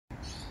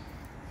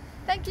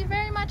Thank you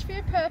very much for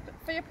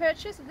your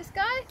purchase of this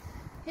guy.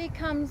 He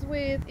comes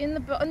with, in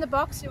the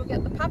box you'll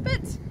get the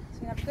puppet, so you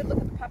can have a good look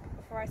at the puppet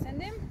before I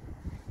send him.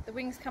 The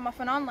wings come off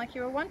and on like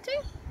you were wanting.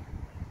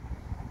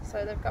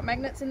 So they've got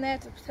magnets in there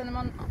to turn them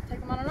on, take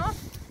them on and off.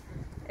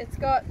 It's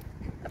got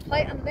a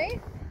plate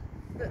underneath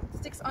that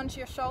sticks onto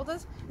your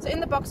shoulders. So in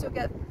the box you'll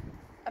get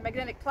a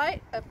magnetic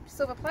plate, a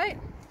silver plate.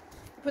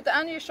 You put that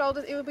under your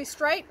shoulders, it will be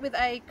straight with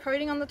a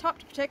coating on the top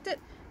to protect it.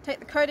 Take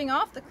the coating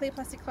off, the clear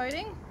plastic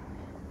coating,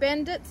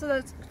 bend it so that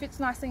it fits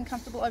nicely and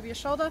comfortable over your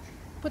shoulder.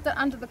 Put that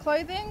under the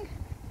clothing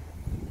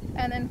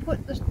and then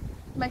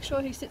make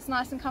sure he sits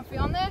nice and comfy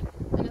on there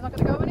and he's not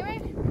going to go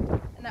anywhere,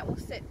 and that will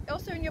sit.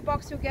 Also in your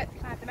box you'll get,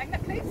 can I have the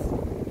magnet please?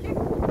 Thank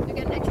you. You'll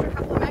get an extra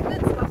couple of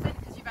magnets, like I said,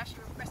 because you've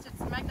actually requested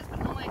some magnets,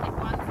 but normally I get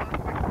one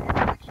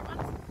for extra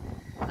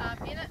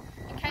ones in it.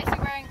 In case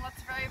you're wearing lots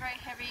of very, very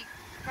heavy,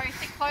 very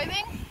thick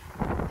clothing,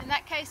 in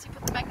that case you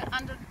put the magnet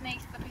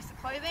underneath the piece of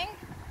clothing,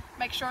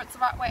 make sure it's the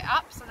right way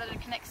up so that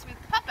it connects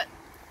with the puppet,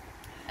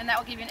 and that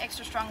will give you an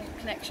extra strong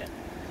connection.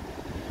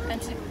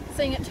 And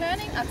seeing it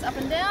turning, that's up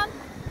and down,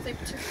 so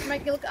to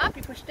make it look up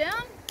you push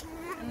down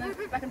and then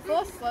back and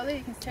forth slowly.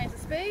 You can change the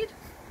speed,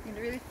 you can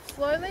do really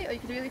slowly or you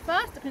can do really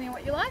fast depending on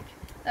what you like.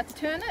 Now to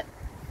turn it,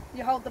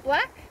 you hold the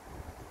black,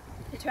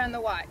 you turn the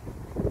white.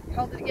 You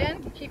hold it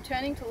again, you keep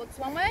turning till it looks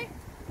one way,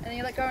 and then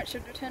you let go and it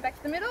should return back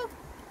to the middle,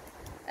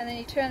 and then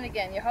you turn it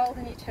again, you hold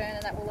and you turn,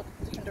 and that will look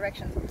different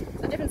directions.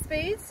 So different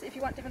speeds, if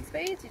you want different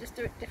speeds, you just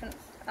do it different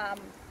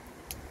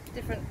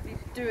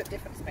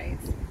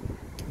speeds.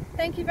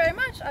 Thank you very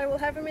much. I will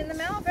have them in the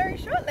mail very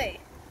shortly.